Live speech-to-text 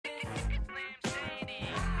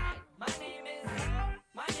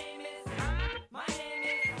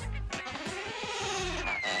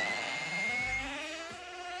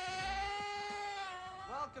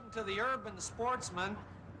Urban Sportsman.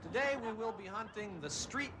 Today we will be hunting the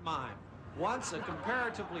street mime. Once a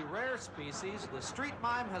comparatively rare species, the street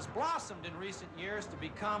mime has blossomed in recent years to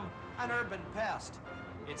become an urban pest.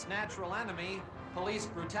 Its natural enemy, police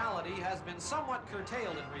brutality, has been somewhat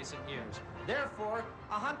curtailed in recent years. Therefore,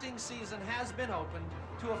 a hunting season has been opened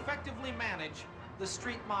to effectively manage the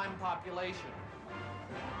street mime population.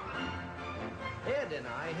 Ed and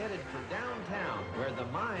I headed for downtown, where the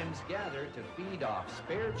mimes gather to feed off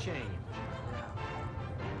spare change.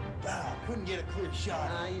 Couldn't get a clear shot.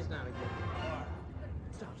 Nah, he's not a good one.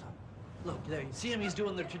 Stop. Look, there, you see him? He's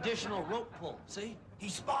doing the traditional rope pull, see? He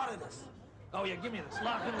spotted us. Oh, yeah, give me this.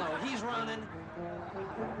 Lock and load. He's running.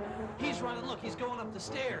 He's running. Look, he's going up the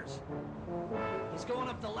stairs. He's going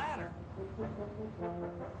up the ladder.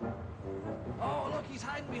 Oh, look, he's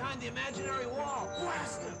hiding behind the imaginary wall.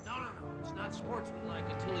 Blast him! No. It's not sportsmanlike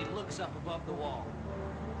until he looks up above the wall.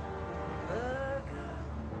 Look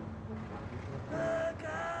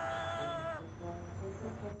up!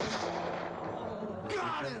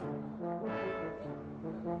 Got him!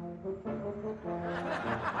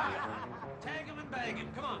 Tag him and bag him.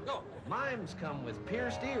 Come on, go. Mimes come with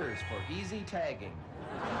pierced ears for easy tagging.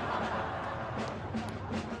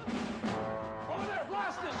 Over there,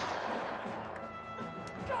 blast him!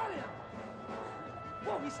 Got him!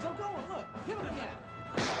 Whoa, he's still going, look. Hit him again.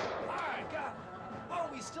 All right, got him. Whoa,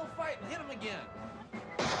 he's still fighting. Hit him again.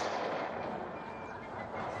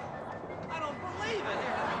 I don't believe it.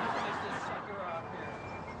 Here, let me finish this sucker off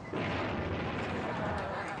here.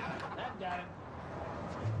 That got him.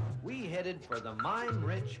 We headed for the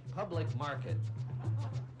mime-rich public market.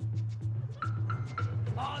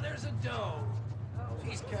 Oh, there's a doe. Oh,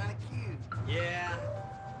 he's kind of cute. Yeah.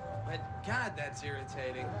 But, God, that's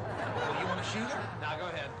irritating. Well, you want to shoot her? Now, go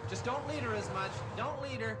ahead. Just don't lead her as much. Don't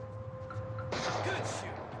lead her. Good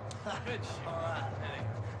shoot. Good shoot. All right.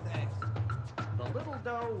 Thanks. The little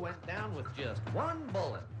doe went down with just one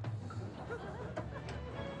bullet.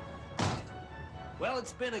 Well,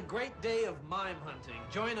 it's been a great day of mime hunting.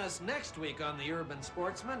 Join us next week on the Urban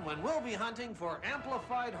Sportsman when we'll be hunting for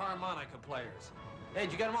amplified harmonica players. Hey,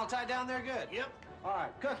 did you get them all tied down there good? Yep. All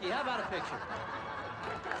right, Cookie, how about a picture?